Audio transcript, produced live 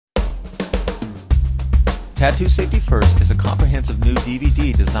Tattoo Safety First is a comprehensive new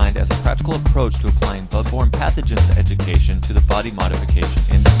DVD designed as a practical approach to applying blood-borne pathogens education to the body modification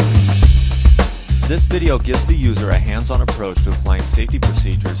industry. This video gives the user a hands-on approach to applying safety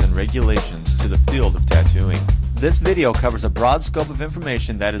procedures and regulations to the field of tattooing. This video covers a broad scope of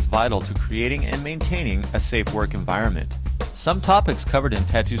information that is vital to creating and maintaining a safe work environment. Some topics covered in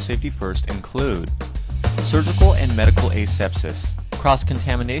Tattoo Safety First include surgical and medical asepsis,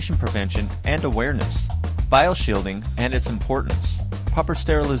 cross-contamination prevention and awareness, bioshielding and its importance, proper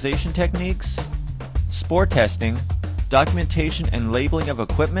sterilization techniques, spore testing, documentation and labeling of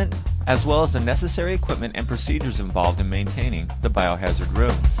equipment, as well as the necessary equipment and procedures involved in maintaining the biohazard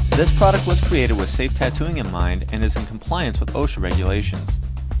room. This product was created with safe tattooing in mind and is in compliance with OSHA regulations.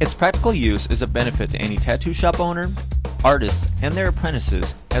 Its practical use is a benefit to any tattoo shop owner, artists, and their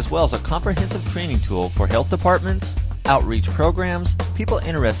apprentices, as well as a comprehensive training tool for health departments, outreach programs, people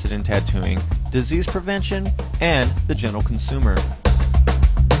interested in tattooing, disease prevention, and the general consumer.